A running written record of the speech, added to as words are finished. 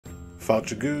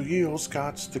Feuchamaich Beagan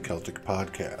Gaidhlig the Celtic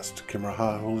podcast.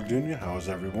 Kimraha Huladunya, how is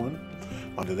everyone?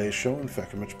 On today's show in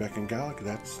Feuchamaich Beagan Gaidhlig,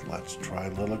 that's Let's Try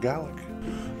Little Gaelic.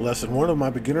 Lesson 1 of my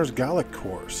beginner's Gaelic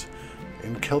course.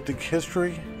 In Celtic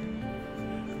history,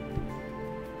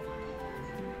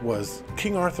 was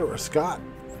King Arthur a Scot?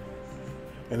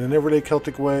 And in everyday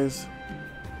Celtic ways,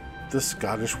 the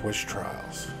Scottish witch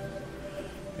trials.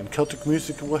 In Celtic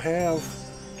music, we'll have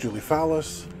Julie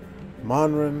Fallis,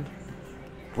 Monran,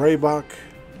 Greybuck,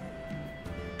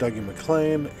 Dougie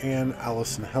MacLean, and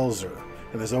Alison Helzer.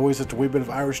 And as always, it's a wee bit of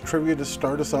Irish trivia to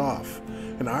start us off.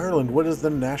 In Ireland, what is the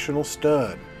national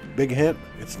stud? Big hint,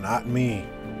 it's not me.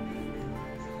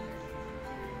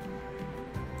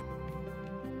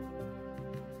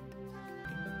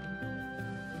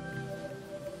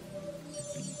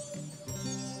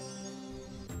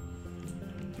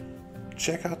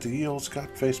 Check out the Olde Scot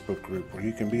Facebook group where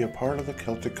you can be a part of the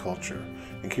Celtic culture,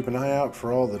 and keep an eye out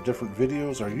for all the different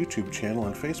videos our YouTube channel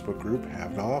and Facebook group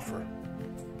have to offer.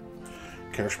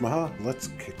 Feuchamaich, let's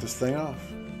kick this thing off.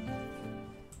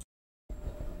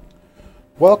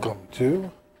 Welcome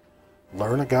to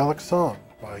Learn a Gaelic Song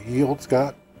by Olde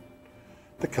Scot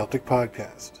the Celtic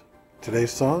podcast.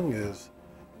 Today's song is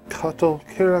Feuchamaich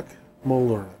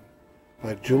Beagan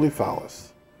by Julie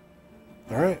Fallis.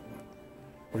 Alright.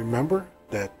 Remember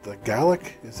that the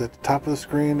Gaelic is at the top of the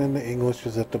screen and the English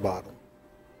is at the bottom.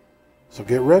 So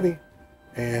get ready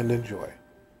and enjoy.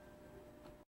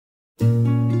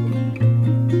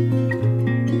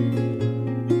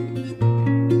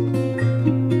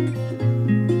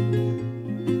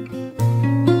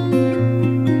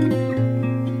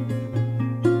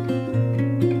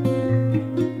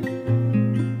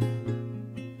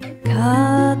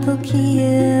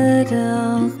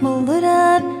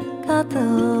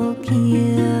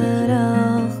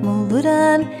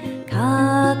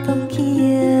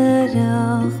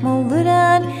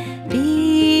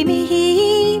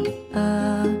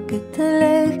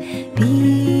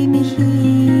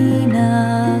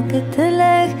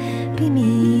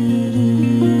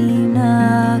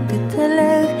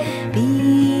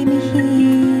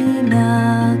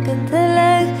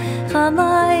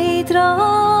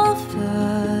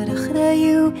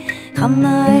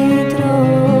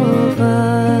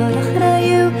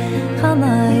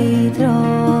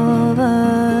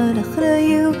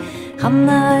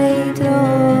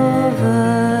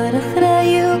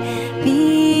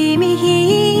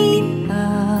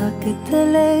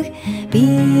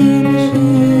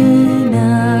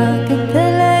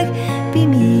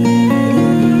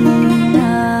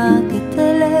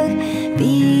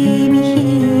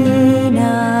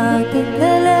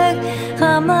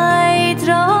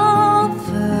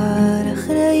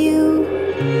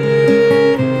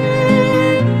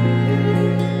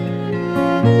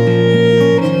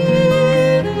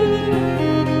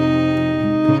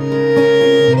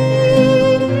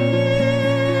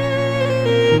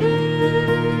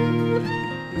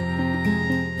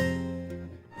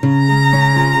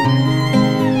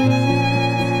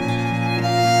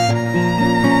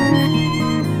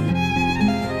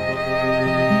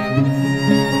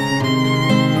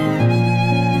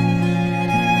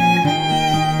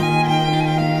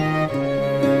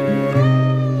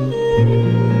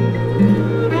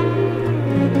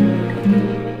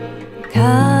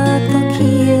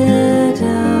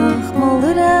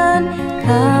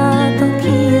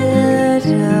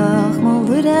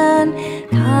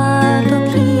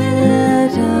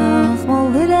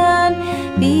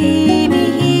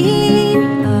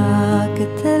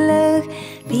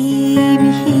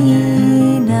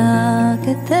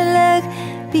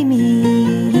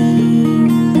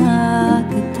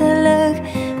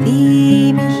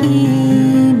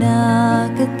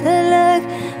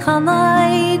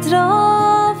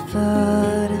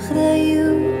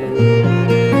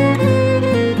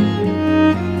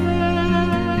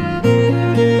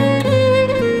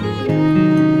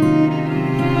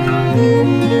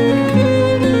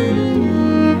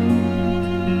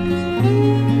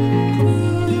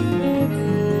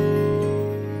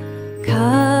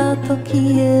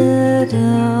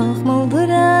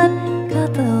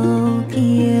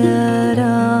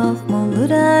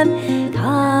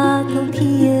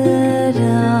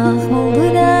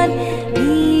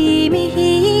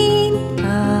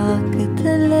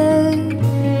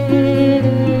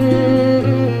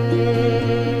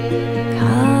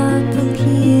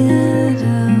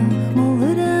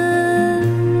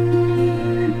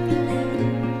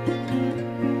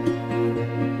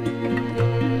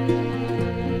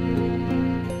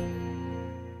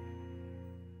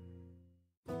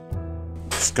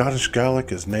 Scottish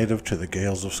Gaelic is native to the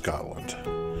Gaels of Scotland.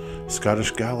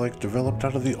 Scottish Gaelic developed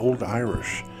out of the Old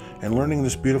Irish, and learning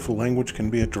this beautiful language can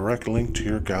be a direct link to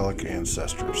your Gaelic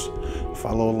ancestors.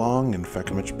 Follow along in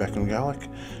Feuchamaich Beagan Gaidhlig,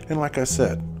 and like I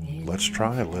said, let's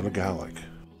try a little Gaelic.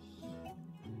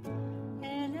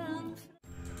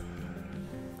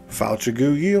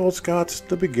 Feuchamaich Old Scots,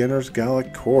 the beginner's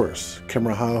Gaelic course.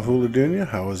 Kimra Hula Dunya,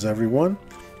 how is everyone?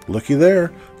 Looky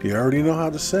there, you already know how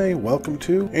to say welcome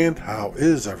to and how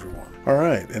is everyone.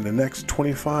 Alright, in the next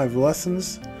 25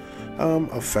 lessons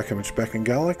of Feuchamaich Beagan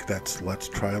Gaidhlig, that's Let's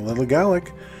Try a Little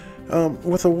Gaelic.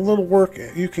 With a little work,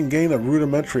 you can gain a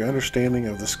rudimentary understanding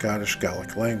of the Scottish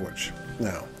Gaelic language.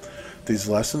 Now, these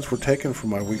lessons were taken from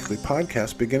my weekly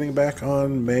podcast beginning back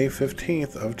on May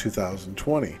 15th of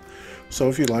 2020. So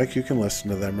if you like, you can listen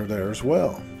to them there as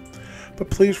well. But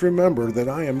please remember that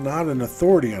I am not an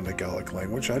authority on the Gaelic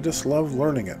language. I just love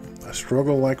learning it. I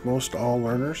struggle like most all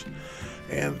learners.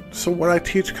 And so what I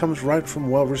teach comes right from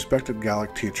well-respected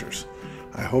Gaelic teachers.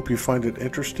 I hope you find it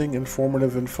interesting,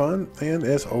 informative, and fun. And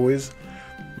as always,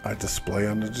 I display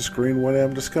on the screen what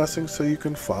I'm discussing so you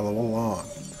can follow along.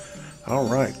 All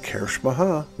right, Kersh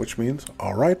Maha, which means,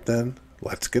 all right then,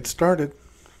 let's get started.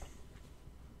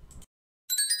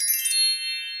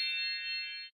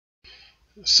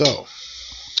 So,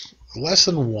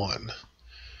 lesson 1.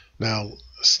 Now,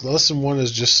 lesson 1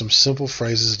 is just some simple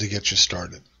phrases to get you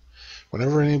started.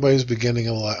 Whenever anybody's beginning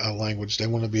a language, they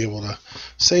want to be able to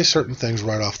say certain things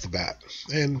right off the bat,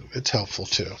 and it's helpful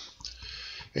too.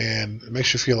 And it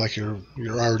makes you feel like you're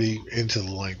already into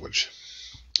the language.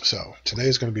 So today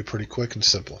is going to be pretty quick and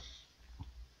simple.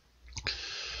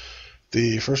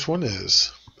 The first one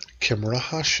is Kimra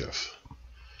Hashiv.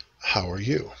 How are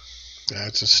you?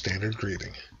 That's a standard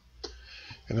greeting.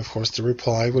 And of course the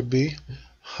reply would be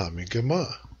Hami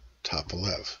Gama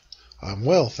Tapalev. I'm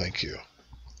well, thank you.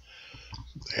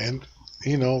 And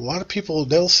you know, a lot of people,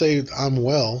 they'll say I'm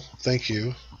well, thank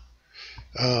you,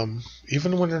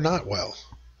 even when they're not well.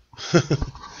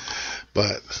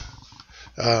 But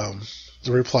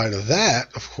the reply to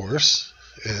that, of course,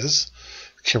 is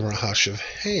Kimra Hashiv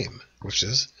Hain, which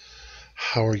is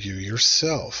how are you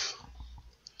yourself?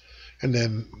 And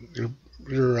then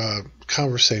your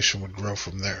conversation would grow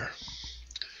from there.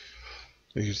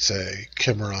 You'd say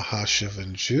Kimra Hashiv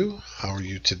and Jew, how are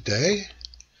you today?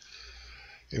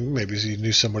 And maybe you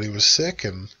knew somebody was sick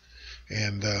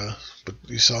but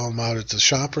you saw them out at the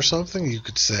shop or something. You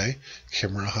could say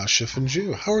Kimra Hashiv and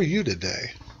Jew, how are you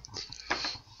today?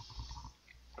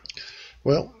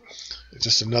 Well,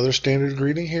 just another standard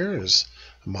greeting here is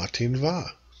Matin Va,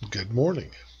 good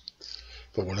morning.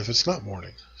 But what if it's not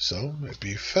morning? So it'd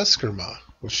be Feskerma,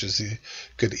 which is the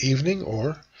good evening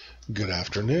or good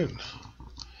afternoon.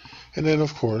 And then,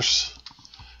 of course,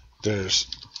 there's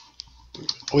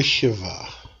Oichiva,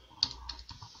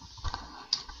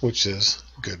 which is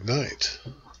good night.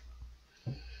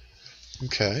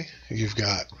 Okay, you've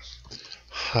got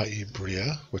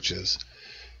Haibria, which is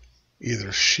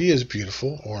either she is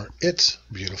beautiful or it's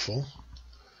beautiful.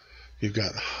 You've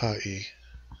got Hai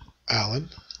Allen,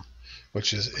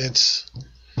 which is it's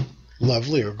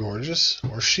lovely or gorgeous,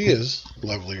 or she is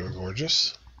lovely or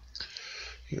gorgeous.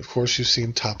 Of course, you've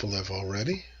seen Tapalev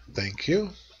already. Thank you.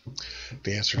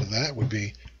 The answer to that would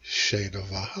be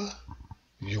Shedavaha,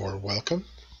 you're welcome,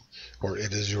 or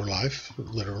it is your life,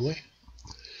 literally.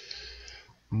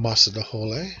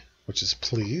 Masadahole, which is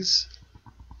please.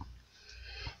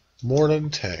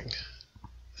 Mordan Tang,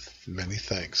 many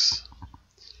thanks.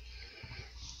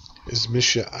 Is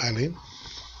Misha Eileen,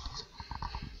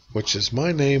 which is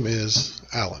my name is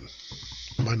Alan.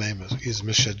 My name is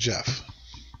Misha Jeff.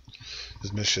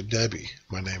 Is Misha Debbie.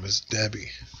 My name is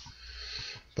Debbie.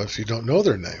 But if you don't know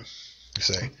their name, you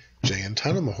say, Jay and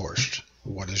Tanamahorst,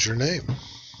 what is your name?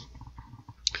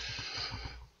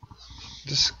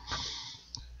 Just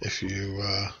if you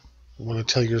want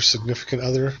to tell your significant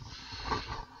other,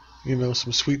 you know,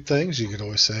 some sweet things, you could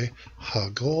always say,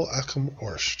 Hagol Akum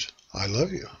Orst, I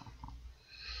love you.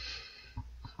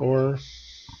 Or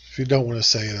if you don't want to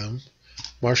say them,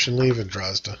 Martian leave in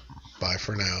Drazda. Bye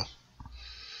for now.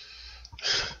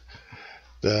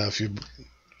 If you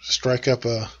strike up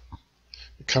a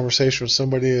conversation with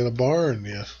somebody at a bar and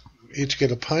you each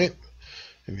get a pint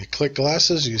and you click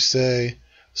glasses, you say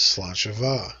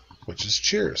Slanchava, which is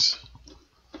cheers.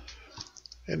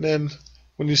 And then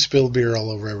when you spill beer all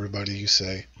over everybody, you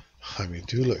say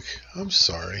Hamidulik, I'm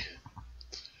sorry.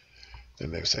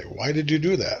 And they say, why did you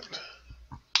do that?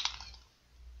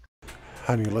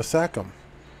 Hanulasakam,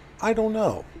 I don't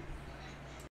know.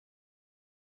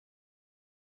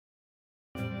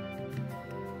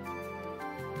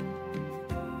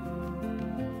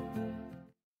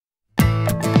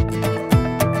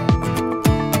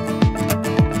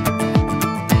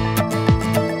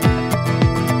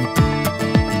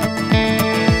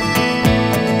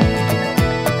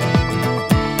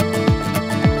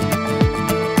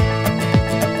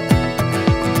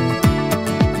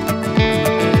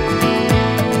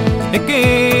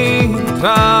 Again,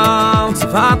 clouds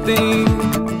of hot things,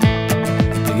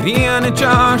 the and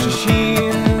Josh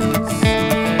shears.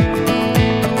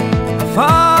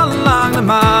 Fall along the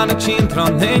man, a chin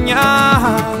from Henya,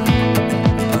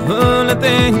 Hullet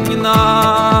in your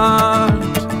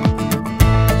night.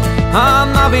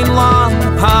 I'm not in long,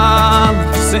 Pal,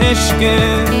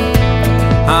 Sishkin,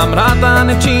 I'm Ratan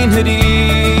a chin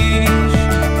herish.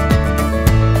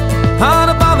 Had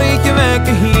a bally weg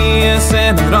hier,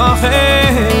 sen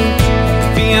rochig,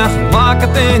 via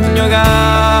gemaakt in your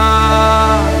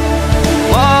guy.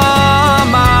 Oh,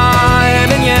 my,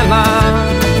 and yella,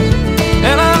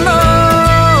 and I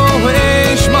know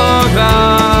it's more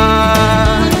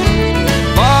glad.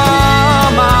 Oh,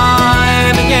 my,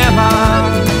 and yella,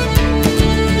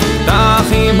 that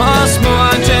he must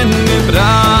watch and be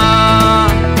brave.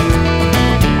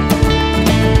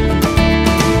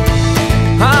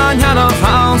 I had a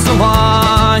house of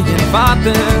wine and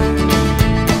water,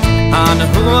 and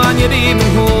who on your even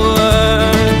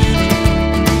worst.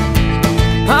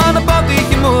 And a body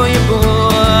can move your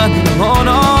blood, oh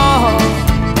no,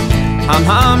 I'm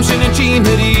hamshin and chin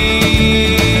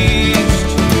reached.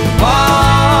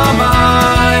 Oh,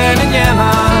 my, and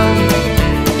yella,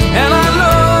 and I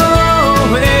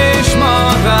know it's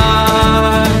more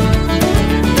glad.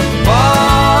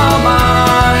 Oh,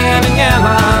 my, and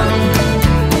yella,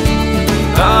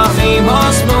 that he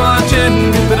must watch and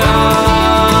be brave.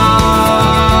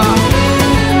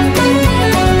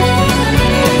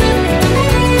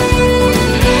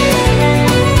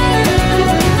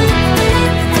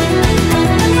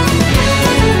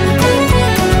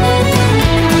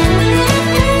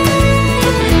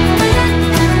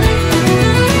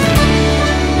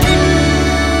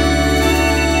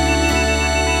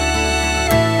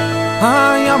 I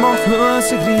am off her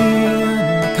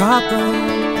green katten,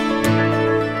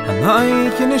 and I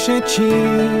can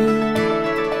cheat.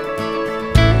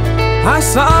 I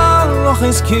saw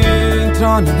his cute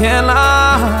tron yella,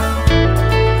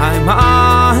 I'm a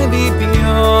baby.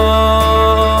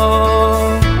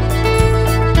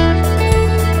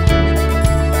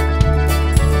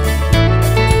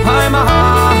 I'm a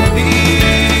baby.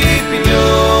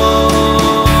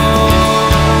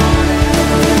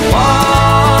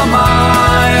 Oh,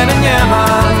 my, and yella,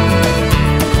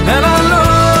 and I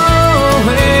know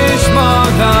it's more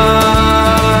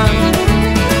glad.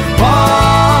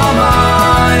 Oh,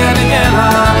 my, and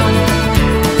yella,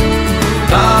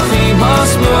 that he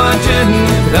must watch and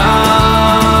die.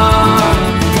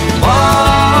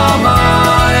 Oh,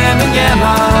 my, and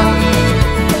yella,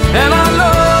 and I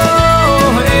know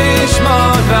it's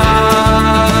more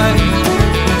glad.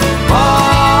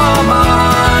 Oh,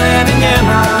 my, and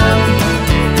yella,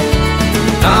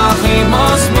 that he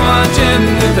must watch and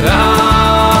die.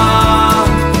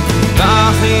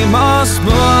 That he must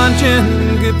watch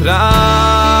and die.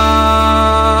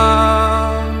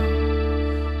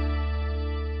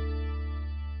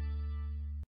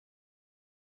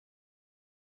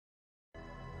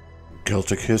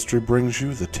 Celtic history brings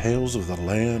you the tales of the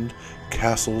land,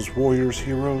 castles, warriors,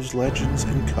 heroes, legends,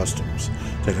 and customs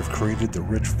that have created the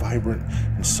rich, vibrant,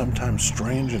 and sometimes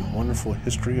strange and wonderful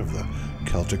history of the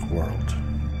Celtic world.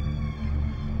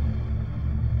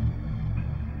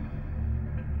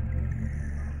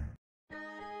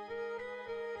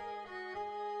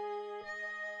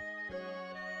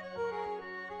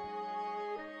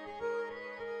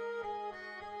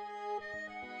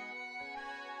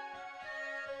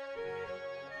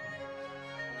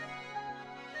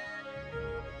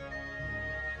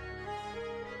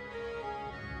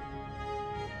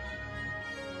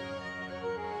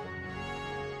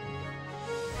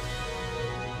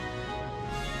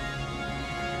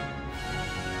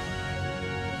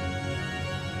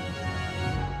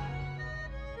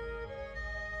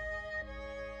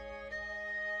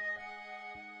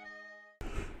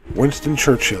 Winston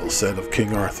Churchill said of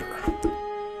King Arthur,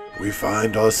 "We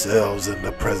find ourselves in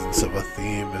the presence of a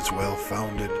theme as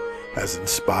well-founded, as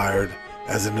inspired,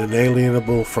 as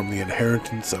inalienable from the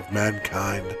inheritance of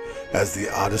mankind as the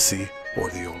Odyssey or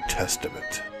the Old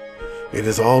Testament. It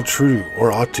is all true,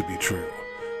 or ought to be true,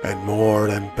 and more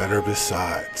and better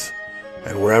besides.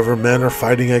 And wherever men are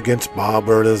fighting against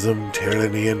barbarism,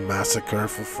 tyranny, and massacre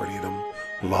for freedom,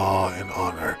 law, and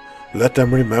honor, let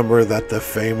them remember that the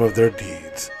fame of their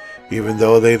deeds, even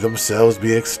though they themselves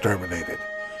be exterminated,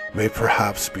 may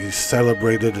perhaps be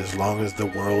celebrated as long as the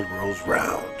world rolls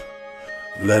round.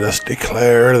 Let us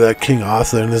declare that King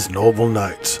Arthur and his noble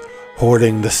knights,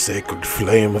 hoarding the sacred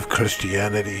flame of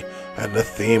Christianity and the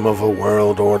theme of a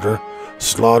world order,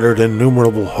 slaughtered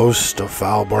innumerable hosts of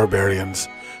foul barbarians,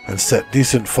 and set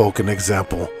decent folk an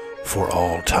example for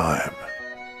all time."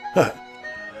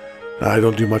 I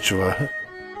don't do much of a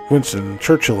Winston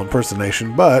Churchill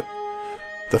impersonation, but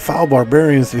the foul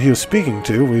barbarians that he was speaking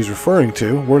to, he's referring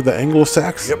to, were the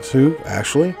Anglo-Saxons, who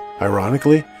actually,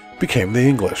 ironically, became the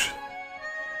English.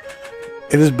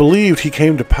 It is believed he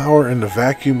came to power in the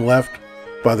vacuum left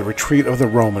by the retreat of the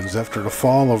Romans after the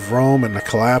fall of Rome and the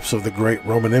collapse of the great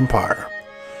Roman Empire.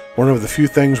 One of the few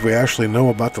things we actually know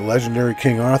about the legendary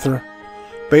King Arthur,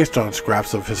 based on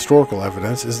scraps of historical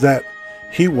evidence, is that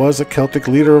he was a Celtic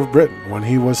leader of Britain when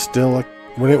it was still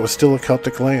a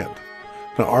Celtic land.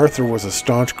 Now, Arthur was a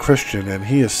staunch Christian, and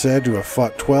he is said to have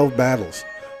fought 12 battles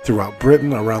throughout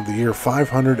Britain around the year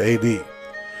 500 AD.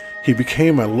 He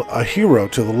became a hero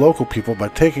to the local people by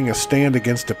taking a stand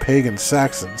against the pagan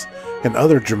Saxons and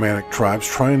other Germanic tribes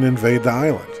trying to invade the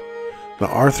island. Now,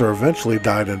 Arthur eventually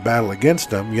died in battle against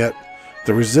them, yet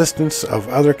the resistance of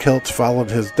other Celts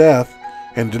followed his death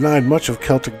and denied much of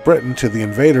Celtic Britain to the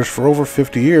invaders for over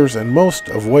 50 years and most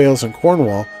of Wales and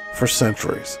Cornwall for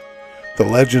centuries. The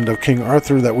legend of King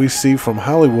Arthur that we see from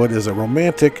Hollywood is a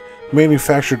romantic,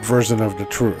 manufactured version of the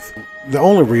truth. The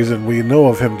only reason we know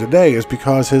of him today is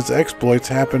because his exploits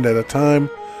happened at a time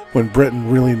when Britain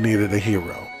really needed a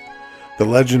hero. The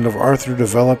legend of Arthur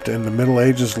developed in the Middle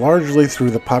Ages largely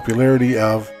through the popularity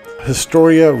of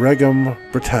Historia Regum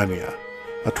Britannia,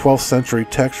 a 12th century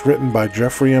text written by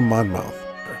Geoffrey of Monmouth.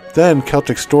 Then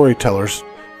Celtic storytellers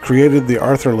created the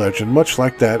Arthur legend much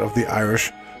like that of the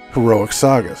Irish heroic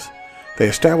sagas. They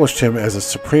established him as a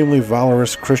supremely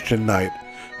valorous Christian knight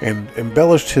and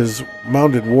embellished his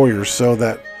mounted warriors so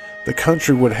that the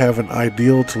country would have an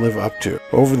ideal to live up to.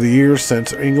 Over the years,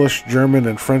 since English, German,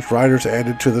 and French writers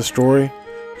added to the story,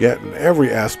 yet in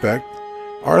every aspect,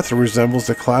 Arthur resembles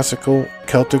the classical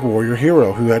Celtic warrior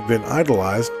hero who had been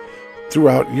idolized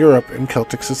throughout Europe and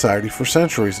Celtic society for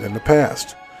centuries in the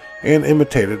past, and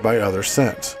imitated by others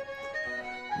since.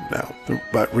 Now,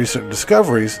 but recent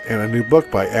discoveries and a new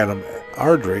book by Adam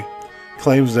Ardrey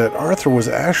claims that Arthur was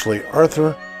actually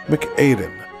Arthur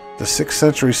MacAidan, the 6th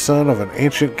century son of an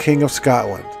ancient king of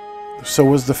Scotland. So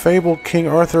was the fabled King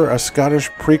Arthur a Scottish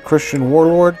pre-Christian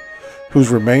warlord whose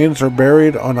remains are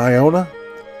buried on Iona?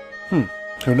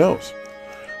 Who knows?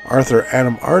 Author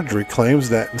Adam Ardrey claims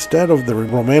that instead of the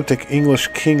romantic English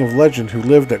king of legend who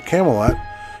lived at Camelot,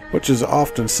 which is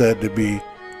often said to be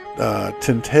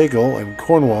Tintagel in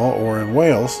Cornwall or in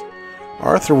Wales,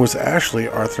 Arthur was actually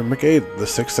Arthur MacAidan, the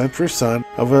 6th century son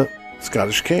of a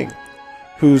Scottish king,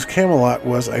 whose Camelot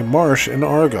was a marsh in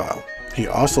Argyll. He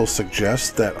also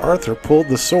suggests that Arthur pulled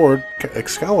the sword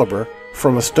Excalibur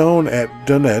from a stone at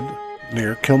Duned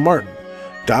near Kilmartin,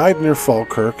 died near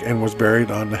Falkirk, and was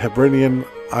buried on the Hebridean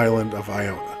island of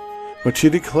Iona, which he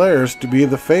declares to be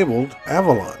the fabled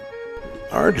Avalon.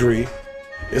 Ardrey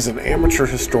is an amateur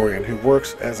historian who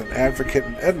works as an advocate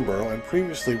in Edinburgh and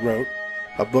previously wrote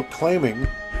a book claiming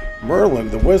Merlin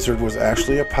the wizard was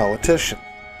actually a politician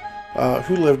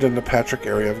who lived in the Patrick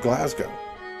area of Glasgow.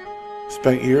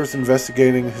 Spent years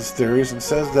investigating his theories and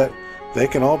says that they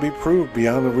can all be proved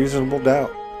beyond a reasonable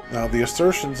doubt. Now, the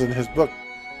assertions in his book,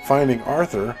 Finding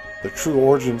Arthur, the True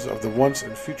Origins of the Once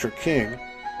and Future King,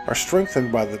 are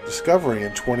strengthened by the discovery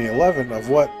in 2011 of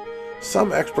what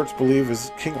some experts believe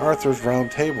is King Arthur's Round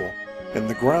Table in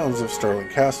the grounds of Stirling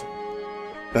Castle.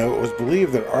 Now, it was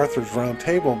believed that Arthur's Round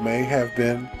Table may have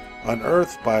been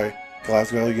unearthed by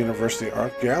Glasgow University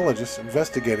archaeologists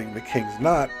investigating the King's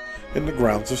Knot in the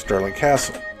grounds of Stirling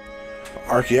Castle.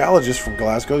 Archaeologists from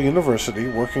Glasgow University,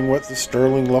 working with the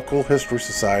Stirling Local History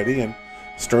Society and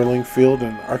Stirling Field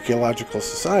and Archaeological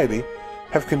Society,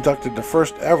 have conducted the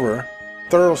first ever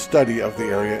thorough study of the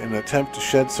area in an attempt to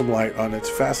shed some light on its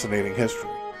fascinating history.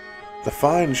 The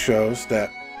find shows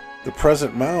that the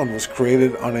present mound was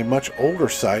created on a much older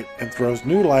site and throws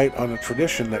new light on a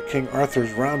tradition that King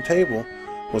Arthur's Round Table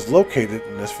was located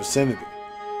in this vicinity.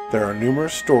 There are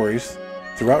numerous stories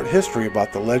throughout history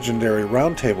about the legendary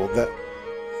Round Table that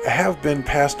have been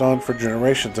passed on for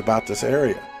generations about this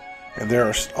area, and there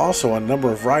are also a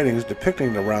number of writings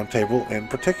depicting the Round Table in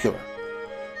particular.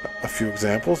 A few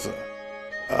examples: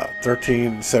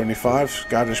 1375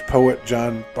 Scottish poet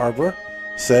John Barber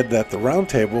said that the Round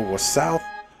Table was south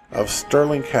of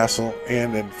Stirling Castle,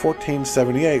 and in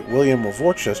 1478 William of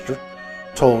Worcester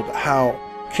told how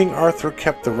King Arthur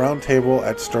kept the Round Table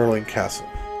at Stirling Castle.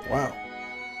 Wow.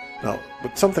 Now,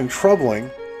 but something troubling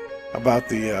about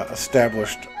the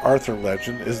established Arthur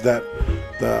legend is that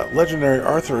the legendary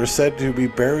Arthur is said to be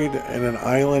buried in an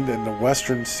island in the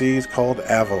western seas called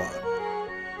Avalon.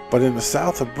 But in the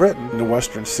south of Britain, in the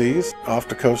western seas, off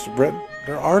the coast of Britain,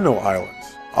 there are no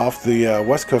islands. Off the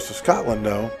west coast of Scotland,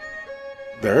 though,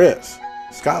 there is.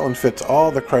 Scotland fits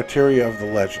all the criteria of the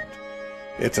legend.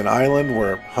 It's an island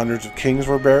where hundreds of kings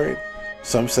were buried.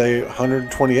 Some say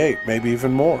 128, maybe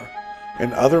even more.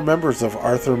 And other members of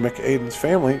Arthur MacAiden's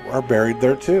family are buried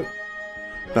there too.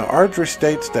 Now, Ardrey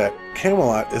states that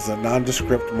Camelot is a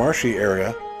nondescript marshy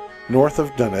area north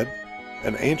of Duned,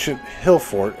 an ancient hill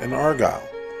fort in Argyll,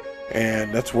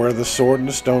 and that's where the sword and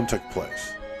the stone took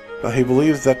place. Now, he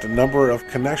believes that the number of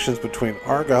connections between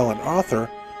Argyll and Arthur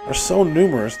are so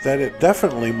numerous that it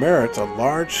definitely merits a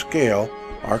large-scale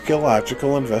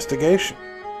archaeological investigation.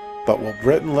 But will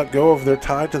Britain let go of their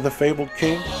tie to the fabled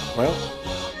king? Well,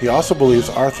 he also believes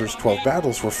Arthur's 12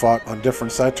 battles were fought on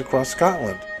different sites across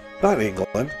Scotland, not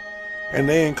England, and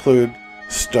they include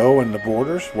Stow and the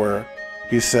Borders, where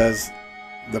he says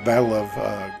the Battle of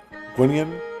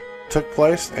Gwinion took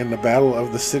place, and the Battle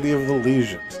of the City of the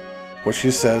Legions, which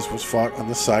he says was fought on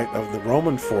the site of the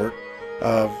Roman fort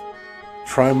of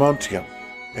Trimontium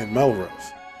in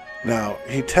Melrose. Now,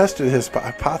 he tested his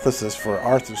hypothesis for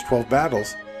Arthur's 12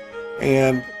 battles,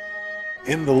 and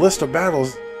in the list of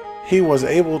battles, he was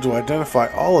able to identify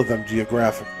all of them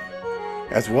geographically,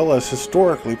 as well as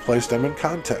historically place them in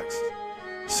context.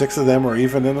 6 of them are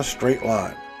even in a straight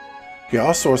line. He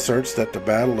also asserts that the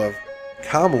Battle of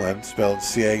Camlann, spelled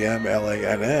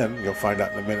C-A-M-L-A-N-N, you'll find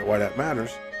out in a minute why that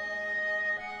matters,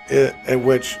 in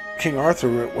which King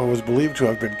Arthur was believed to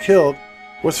have been killed,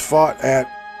 was fought at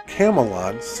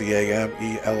Camelon,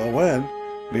 C-A-M-E-L-O-N,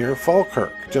 near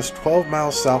Falkirk, just 12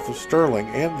 miles south of Stirling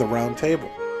and the Round Table.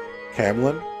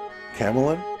 Camelon,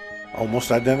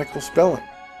 almost identical spelling.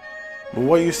 But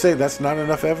what you say, that's not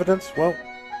enough evidence? Well,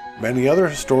 many other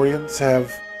historians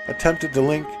have attempted to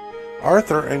link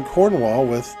Arthur and Cornwall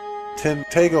with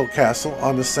Tintagel Castle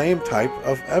on the same type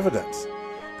of evidence.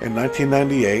 In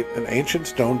 1998, an ancient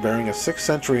stone bearing a 6th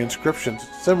century inscription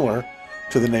similar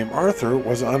to the name Arthur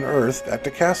was unearthed at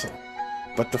the castle.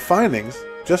 But the findings,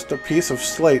 just a piece of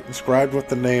slate inscribed with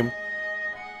the name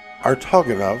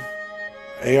Artogonov,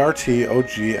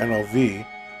 A-R-T-O-G-N-O-V,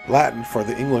 Latin for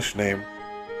the English name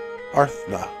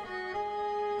Arthna.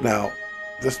 Now,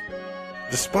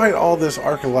 despite all this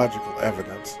archaeological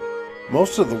evidence,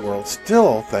 most of the world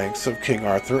still thinks of King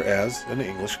Arthur as an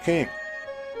English king.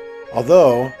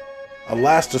 Although, a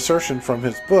last assertion from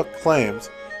his book claims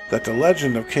that the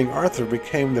legend of King Arthur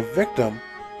became the victim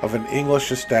of an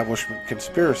English establishment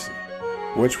conspiracy,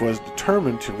 which was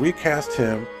determined to recast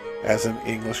him as an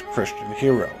English Christian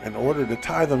hero in order to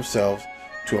tie themselves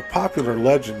to a popular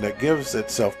legend that gives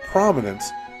itself prominence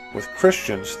with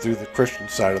Christians through the Christian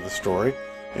side of the story,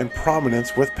 and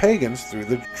prominence with pagans through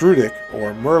the Druidic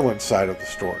or Merlin side of the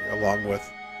story, along with,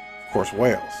 of course,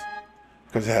 Wales,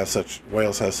 because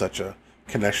Wales has such a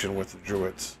connection with the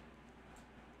Druids.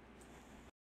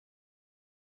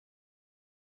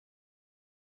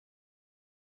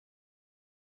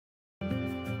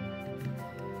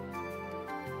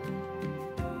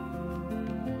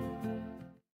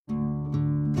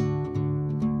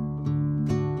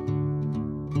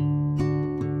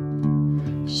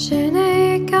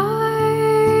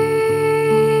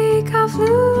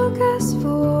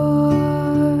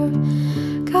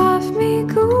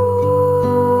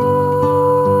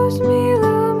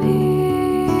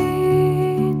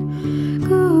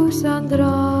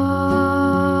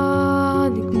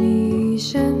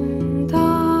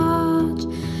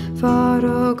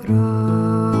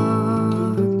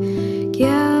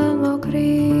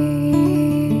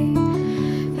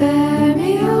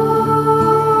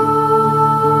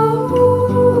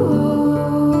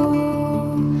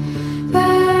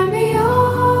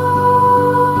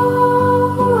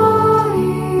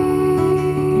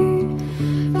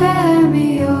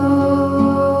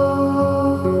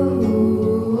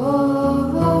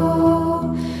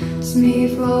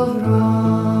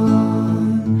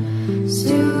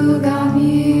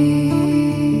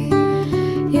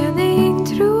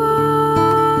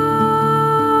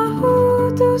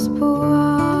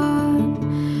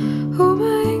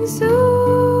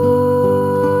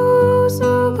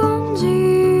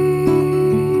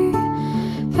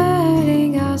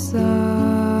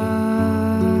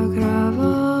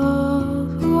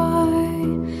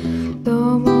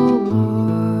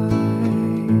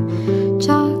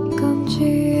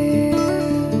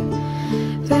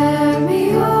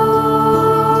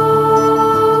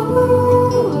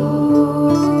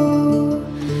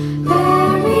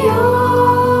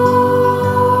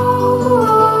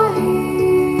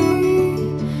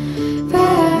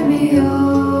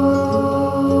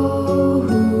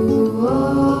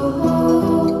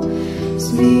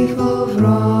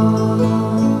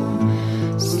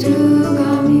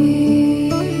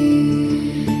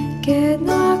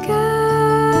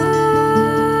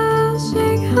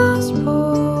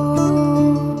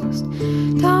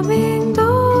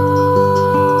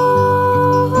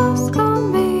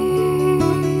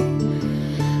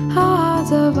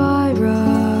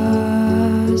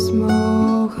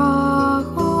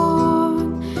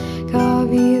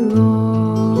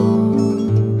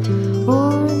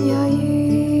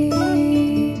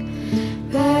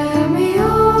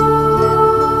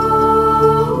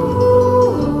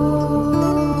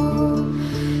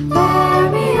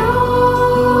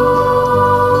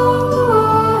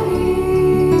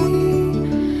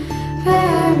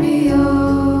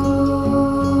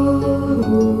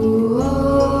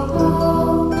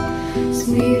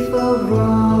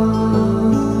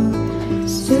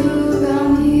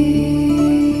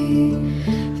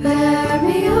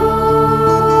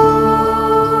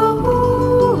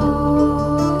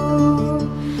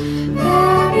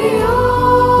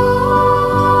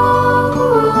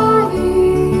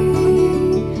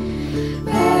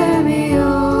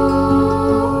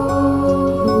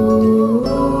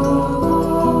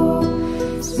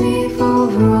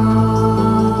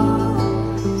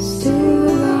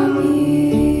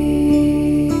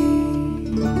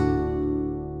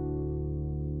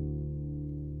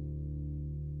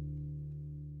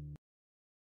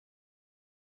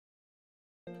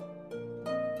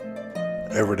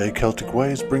 Everyday Celtic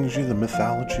Ways brings you the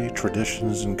mythology,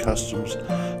 traditions, and customs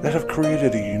that have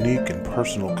created a unique and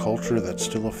personal culture that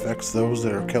still affects those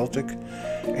that are Celtic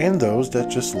and those that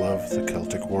just love the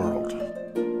Celtic world.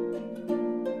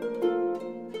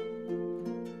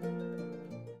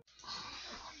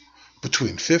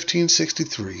 Between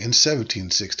 1563 and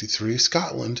 1763,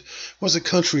 Scotland was a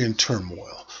country in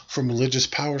turmoil, from religious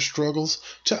power struggles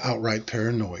to outright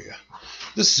paranoia.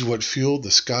 This is what fueled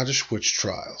the Scottish witch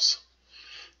trials.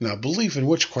 Now, belief in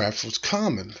witchcraft was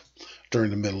common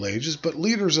during the Middle Ages, but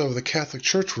leaders of the Catholic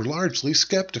Church were largely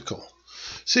skeptical,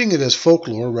 seeing it as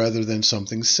folklore rather than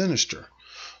something sinister.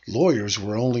 Lawyers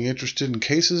were only interested in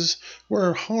cases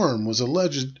where harm was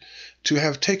alleged to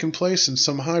have taken place, and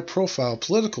some high-profile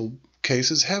political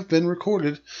cases have been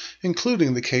recorded,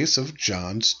 including the case of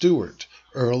John Stuart,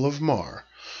 Earl of Mar,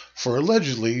 for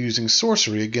allegedly using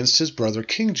sorcery against his brother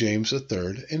King James III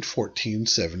in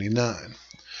 1479.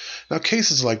 Now,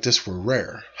 cases like this were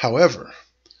rare. However,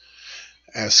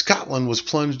 as Scotland was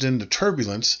plunged into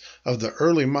turbulence of the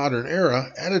early modern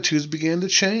era, attitudes began to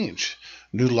change.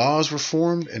 New laws were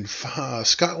formed, and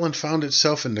Scotland found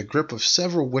itself in the grip of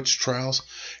several witch trials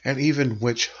and even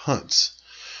witch hunts.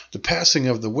 The passing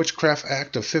of the Witchcraft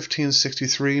Act of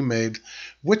 1563 made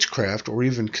witchcraft, or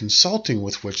even consulting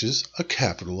with witches, a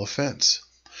capital offense.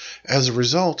 As a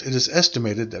result, it is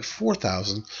estimated that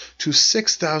 4,000 to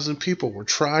 6,000 people were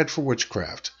tried for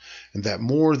witchcraft, and that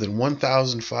more than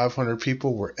 1,500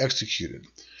 people were executed.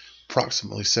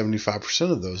 Approximately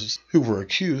 75% of those who were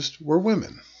accused were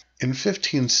women. In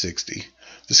 1560,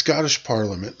 the Scottish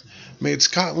Parliament made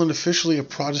Scotland officially a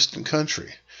Protestant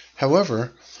country.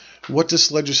 However, what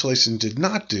this legislation did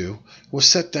not do was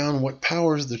set down what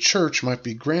powers the church might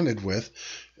be granted with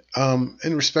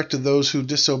in respect to those who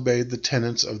disobeyed the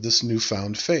tenets of this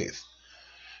newfound faith.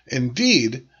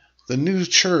 Indeed, the new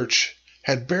church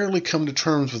had barely come to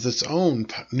terms with its own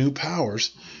new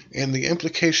powers and the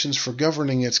implications for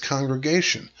governing its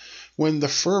congregation when the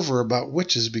fervor about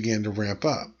witches began to ramp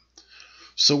up.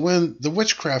 So when the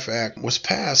Witchcraft Act was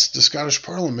passed, the Scottish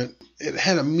Parliament, it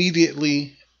had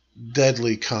immediately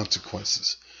deadly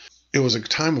consequences. It was a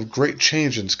time of great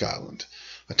change in Scotland,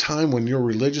 a time when your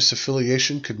religious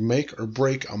affiliation could make or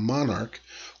break a monarch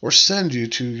or send you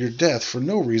to your death for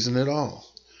no reason at all.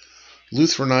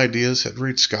 Lutheran ideas had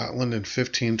reached Scotland in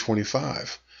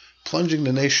 1525, plunging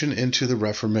the nation into the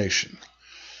Reformation.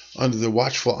 Under the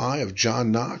watchful eye of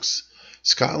John Knox,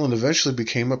 Scotland eventually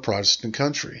became a Protestant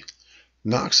country.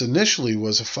 Knox initially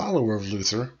was a follower of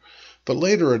Luther, but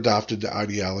later adopted the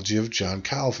ideology of John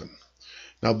Calvin.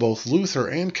 Now, both Luther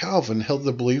and Calvin held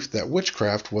the belief that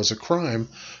witchcraft was a crime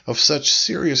of such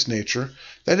serious nature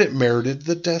that it merited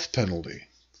the death penalty.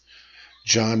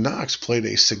 John Knox played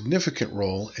a significant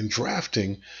role in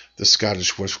drafting the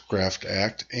Scottish Witchcraft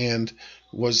Act and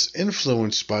was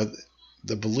influenced by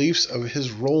the beliefs of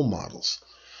his role models.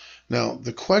 Now,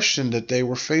 the question that they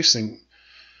were facing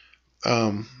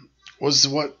was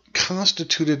what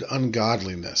constituted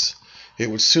ungodliness. It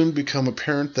would soon become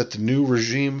apparent that the new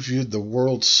regime viewed the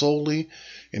world solely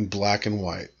in black and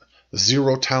white,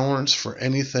 zero tolerance for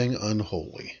anything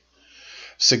unholy.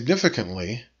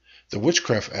 Significantly, the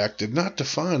Witchcraft Act did not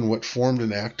define what formed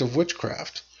an act of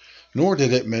witchcraft, nor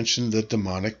did it mention the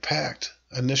demonic pact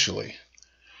initially.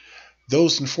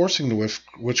 Those enforcing the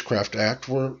Witchcraft Act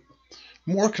were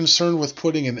more concerned with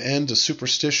putting an end to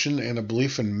superstition and a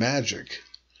belief in magic.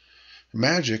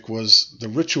 Magic was the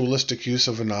ritualistic use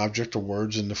of an object or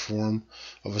words in the form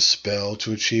of a spell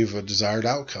to achieve a desired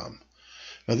outcome.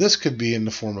 Now, this could be in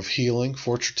the form of healing,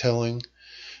 fortune-telling,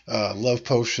 love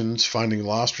potions, finding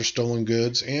lost or stolen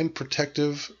goods, and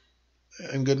protective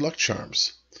and good luck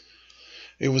charms.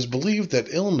 It was believed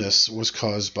that illness was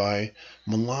caused by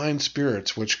malign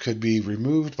spirits, which could be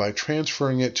removed by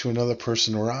transferring it to another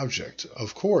person or object.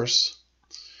 Of course,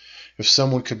 if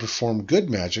someone could perform good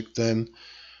magic, then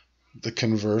the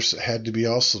converse had to be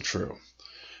also true.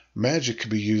 Magic could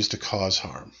be used to cause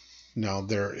harm. Now,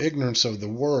 their ignorance of the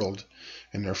world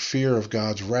and their fear of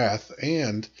God's wrath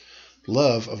and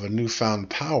love of a newfound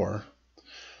power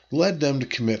led them to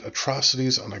commit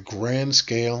atrocities on a grand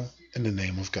scale in the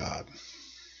name of God.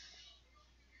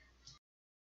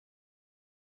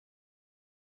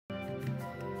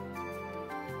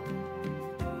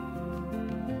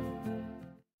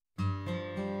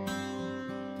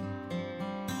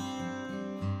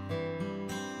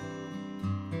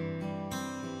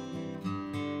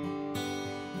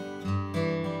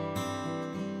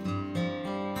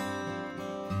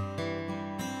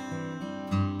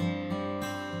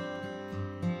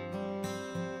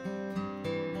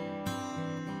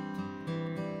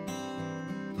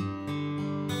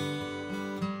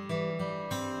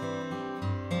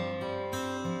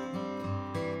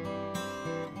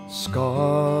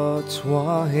 Scots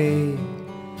wa hae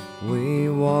wi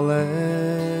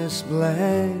Wallace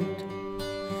bled,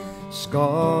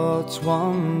 Scots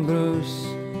wan Bruce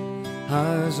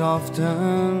has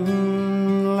often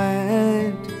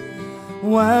led.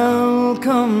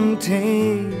 Welcome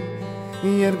to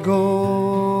your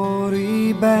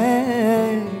gory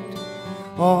bed,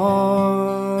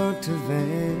 or to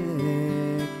victory.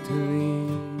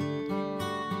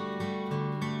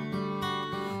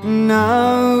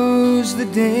 Now's the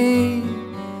day,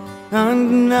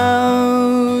 and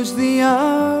now's the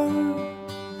hour.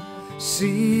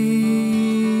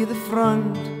 See the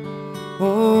front,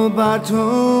 oh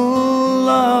battle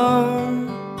hour.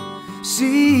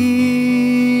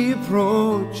 See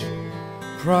approach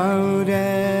proud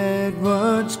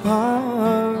Edward's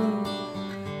power,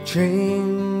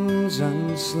 chains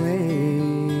and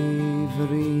slavery.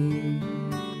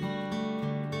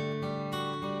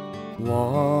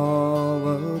 War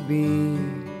will be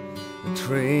a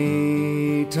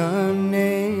traitor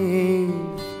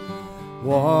knave,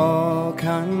 war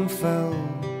can fill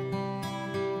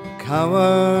a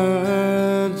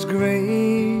coward's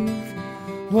grave.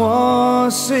 War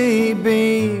say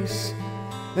base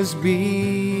as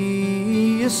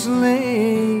be a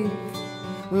slave,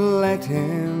 let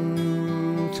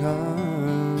him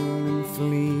turn and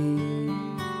flee.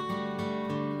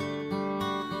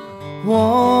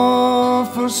 War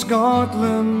for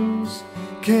Scotland's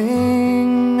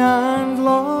king and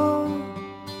law,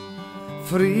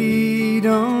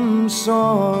 freedom's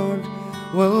sword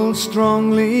will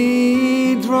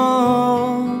strongly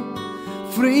draw.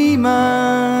 Free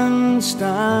man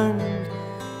stand,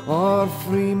 or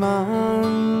free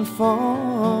man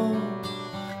fall,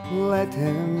 let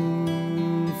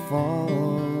him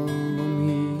follow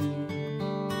me.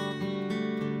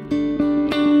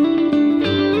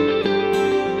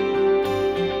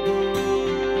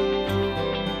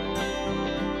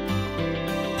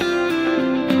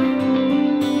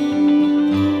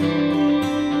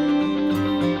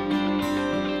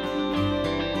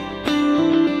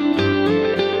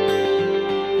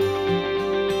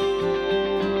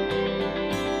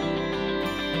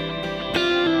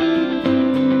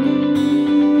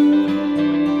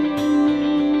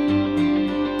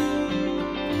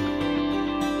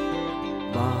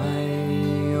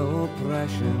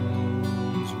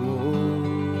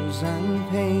 Woes and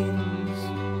pains,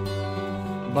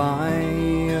 by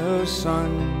your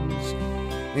sons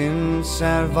in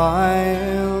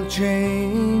servile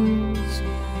chains,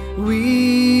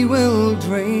 we will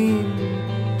drain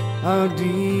our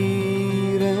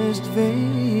dearest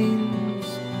veins,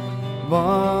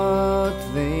 but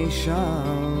they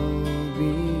shall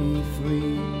be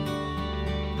free.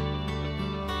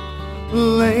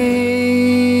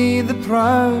 Lay the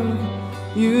proud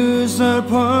usurpers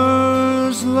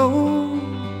low,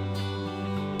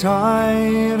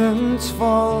 tyrants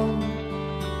fall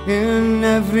in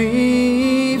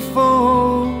every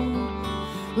foe,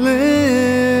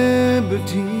 liberties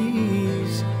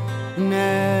in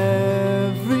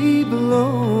every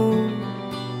blow,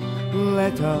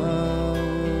 let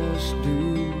us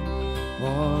do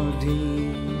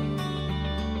ordeal.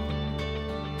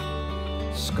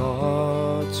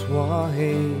 Scots wa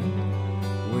hae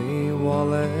wi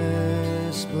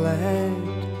Wallace bled,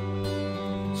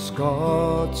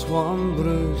 Scots wan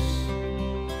Bruce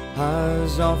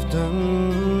has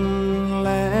often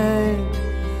led.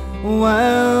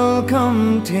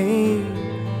 Welcome to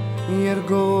your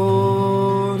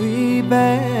gory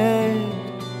bed,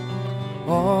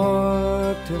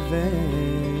 or to victory.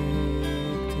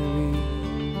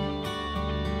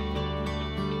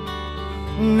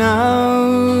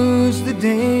 Now's the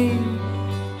day,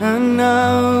 and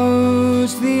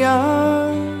now's the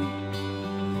hour.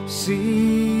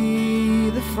 See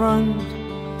the front,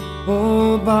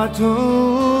 oh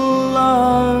battle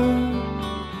hour.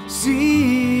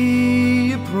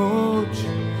 See approach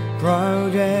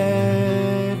proud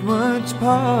Edward's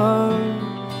power,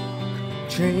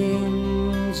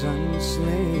 chains and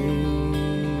slavery.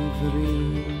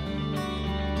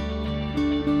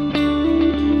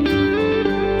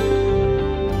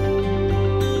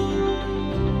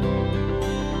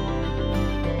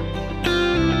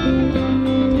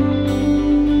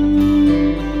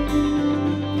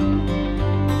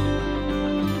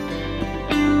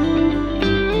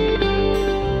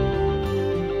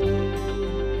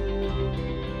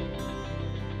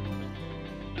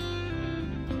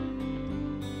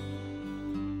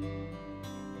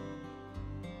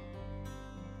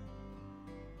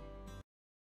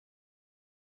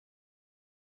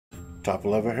 Top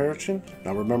 11 Heritage.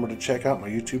 Now remember to check out my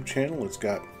YouTube channel. It's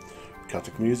got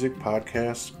Celtic music,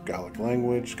 podcasts, Gaelic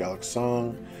language, Gaelic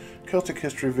song, Celtic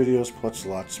history videos, plus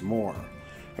lots more.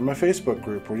 And my Facebook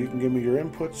group where you can give me your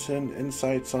inputs and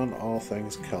insights on all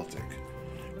things Celtic.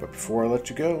 But before I let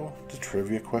you go, the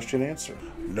trivia question answer.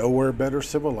 Nowhere better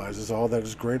symbolizes all that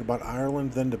is great about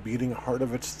Ireland than the beating heart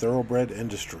of its thoroughbred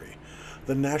industry.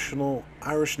 The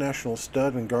Irish National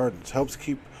Stud and Gardens helps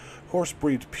keep horse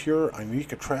breeds pure, a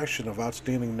unique attraction of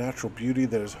outstanding natural beauty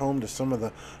that is home to some of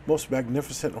the most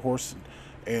magnificent horse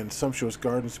and sumptuous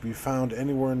gardens to be found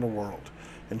anywhere in the world.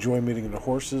 Enjoy meeting the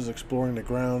horses, exploring the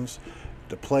grounds,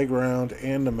 the playground,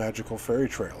 and the magical fairy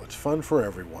trail. It's fun for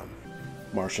everyone.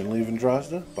 Martian leaving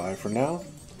Drozda. Bye for now.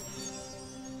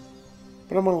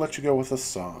 But I'm going to let you go with a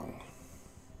song.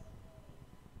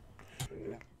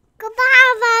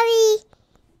 Goodbye, Bobby.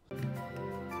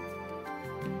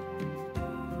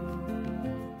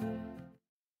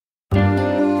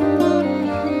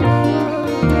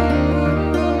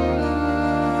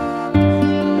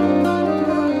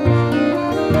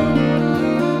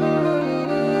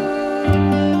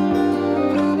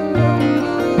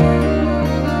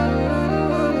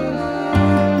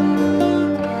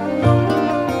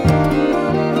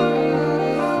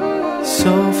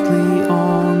 Softly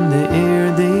on the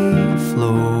air they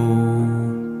flow,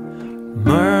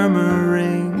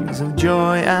 murmurings of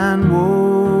joy and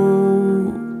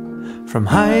woe, from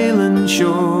highland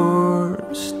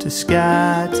shores to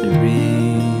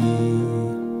Scattery,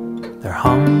 their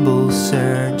humble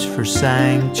search for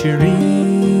sanctuary.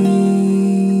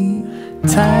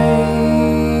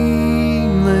 Timeless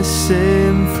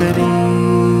symphony,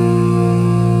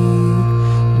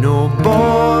 no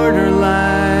borderline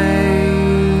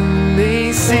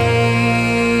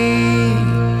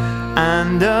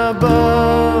and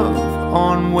above,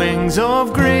 on wings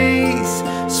of grace,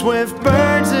 swift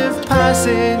birds of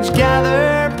passage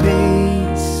gather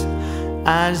pace,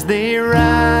 as they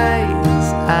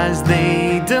rise, as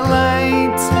they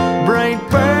delight, bright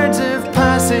birds of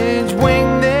passage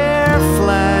wing their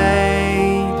flight.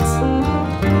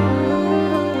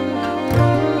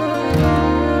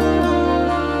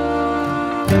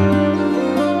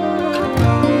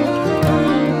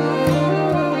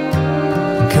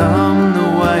 Come the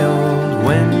wild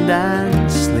wind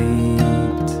and sleet,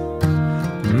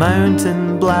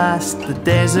 mountain blast, the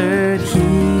desert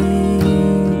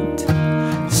heat,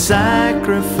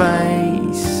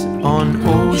 sacrifice on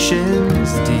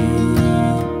oceans deep,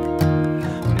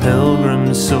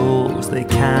 pilgrim souls they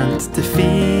can't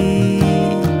defeat,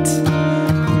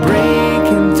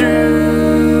 breaking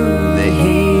through the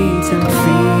hate and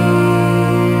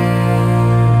fear,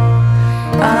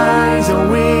 eyes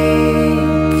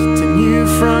awake to new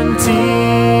frontiers,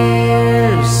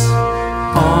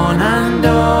 on and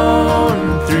on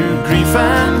through grief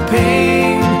and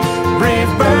pain, brave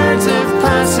birds of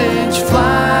passage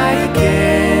fly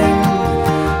again,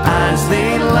 as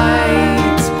they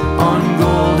light on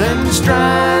golden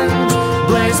strand,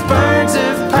 blessed birds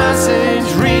of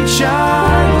passage reach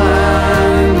our land.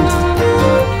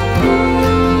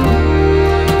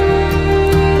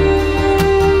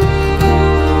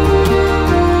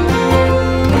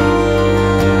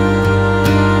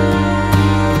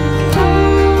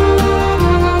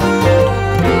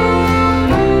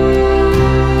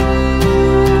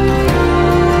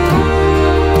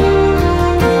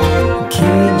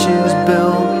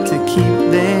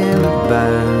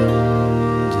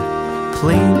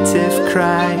 Plaintive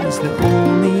cries the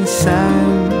only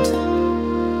sound.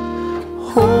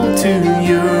 Hold to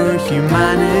your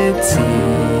humanity,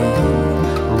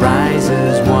 rise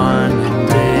as one in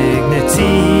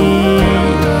dignity.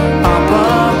 Up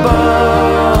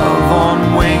above on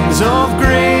wings of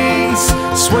grace,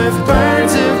 swift birds